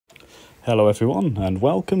Hello everyone and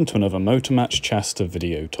welcome to another Motor Match Chester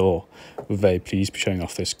video tour. We're very pleased to be showing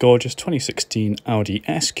off this gorgeous 2016 Audi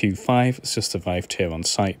SQ5 that's just arrived here on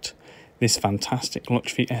site. This fantastic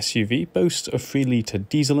luxury SUV boasts a 3-litre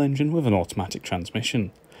diesel engine with an automatic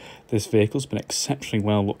transmission. This vehicle's been exceptionally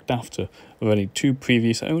well looked after, with only 2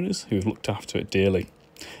 previous owners who have looked after it dearly.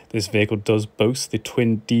 This vehicle does boast the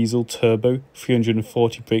twin diesel turbo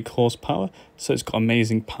 340 brake horsepower, so it's got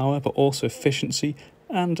amazing power but also efficiency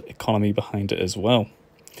and economy behind it as well.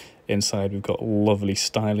 Inside we've got lovely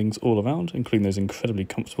stylings all around, including those incredibly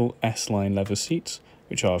comfortable S-line leather seats,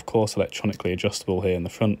 which are of course electronically adjustable here in the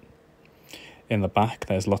front. In the back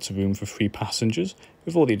there's lots of room for 3 passengers,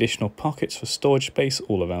 with all the additional pockets for storage space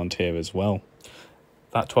all around here as well.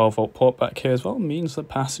 That 12-volt port back here as well means that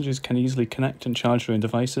passengers can easily connect and charge their own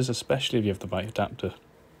devices, especially if you have the right adapter.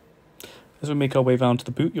 As we make our way round to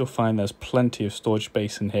the boot, you'll find there's plenty of storage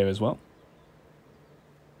space in here as well.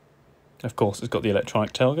 Of course, it's got the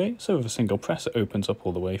electronic tailgate, so with a single press it opens up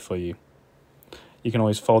all the way for you. You can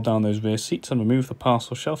always fold down those rear seats and remove the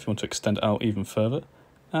parcel shelf if you want to extend it out even further.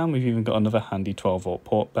 And we've even got another handy 12-volt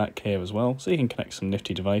port back here as well, so you can connect some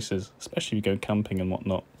nifty devices, especially if you go camping and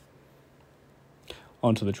whatnot.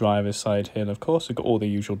 Onto the driver's side here, and of course we've got all the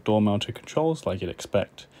usual door-mounted controls like you'd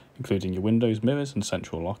expect, including your windows, mirrors and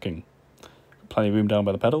central locking. Plenty of room down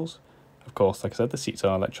by the pedals. Of course, like I said, the seats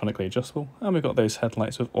are electronically adjustable, and we've got those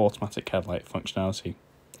headlights with automatic headlight functionality.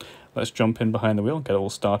 Let's jump in behind the wheel and get it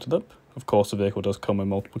all started up. Of course, the vehicle does come with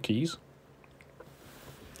multiple keys.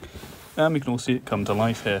 And we can all see it come to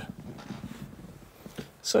life here.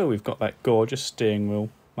 So we've got that gorgeous steering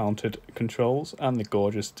wheel mounted controls and the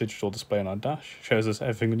gorgeous digital display on our dash. Shows us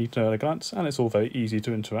everything we need to know at a glance, and it's all very easy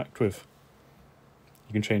to interact with.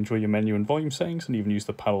 You can change all your menu and volume settings, and even use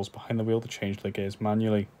the paddles behind the wheel to change the gears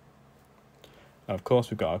manually. And of course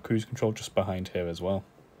we've got our cruise control just behind here as well.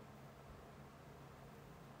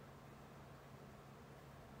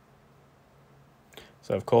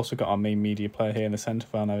 So of course we've got our main media player here in the centre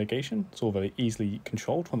of our navigation. It's all very easily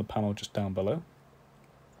controlled from the panel just down below.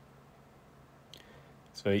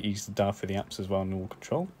 It's very easy to dial through the apps as well in all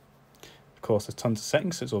control. Of course there's tons of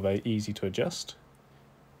settings, so it's all very easy to adjust.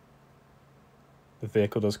 The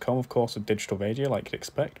vehicle does come, of course, with digital radio like you'd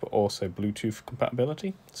expect, but also Bluetooth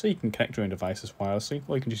compatibility, so you can connect your own devices wirelessly,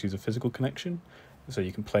 or you can just use a physical connection, so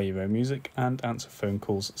you can play your own music and answer phone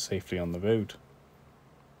calls safely on the road.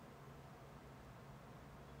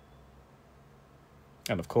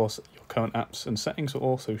 And of course, your current apps and settings will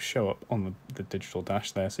also show up on the digital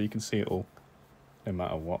dash there, so you can see it all no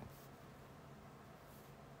matter what.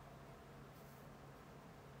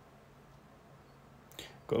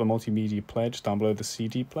 Got the multimedia player just down below the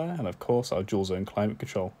CD player, and of course our dual zone climate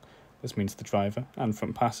control. This means the driver and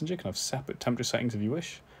front passenger can have separate temperature settings if you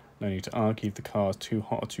wish. No need to argue if the car is too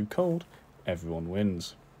hot or too cold, everyone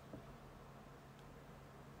wins.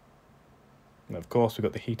 And of course we've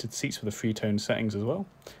got the heated seats with the 3-tone settings as well,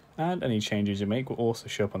 and any changes you make will also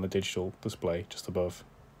show up on the digital display just above.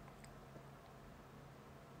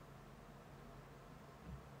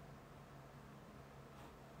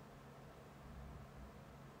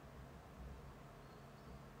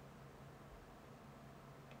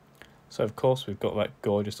 So of course we've got that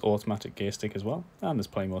gorgeous automatic gear stick as well, and there's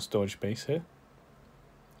plenty more storage space here.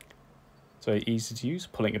 It's very easy to use.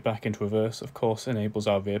 Pulling it back into reverse of course enables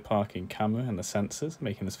our rear parking camera and the sensors,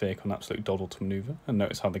 making this vehicle an absolute doddle to manoeuvre, and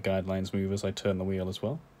notice how the guidelines move as I turn the wheel as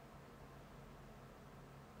well.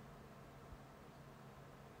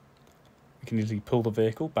 You can easily pull the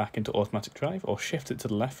vehicle back into automatic drive or shift it to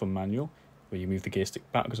the left from manual, where you move the gear stick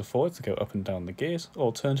backwards or forwards to go up and down the gears, or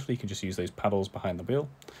alternatively you can just use those paddles behind the wheel.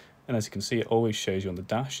 And as you can see, it always shows you on the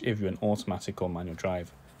dash if you're in automatic or manual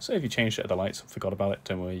drive. So if you changed it at the lights and forgot about it,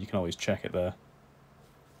 don't worry, you can always check it there.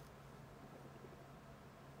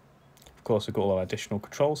 Of course, we've got all our additional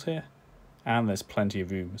controls here, and there's plenty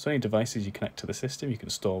of room. So any devices you connect to the system, you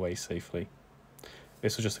can store away safely.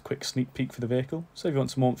 This was just a quick sneak peek for the vehicle, so if you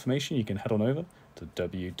want some more information, you can head on over to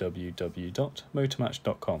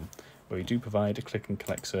www.motormatch.com, where we do provide a click and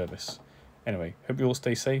collect service. Anyway, hope you all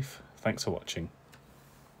stay safe. Thanks for watching.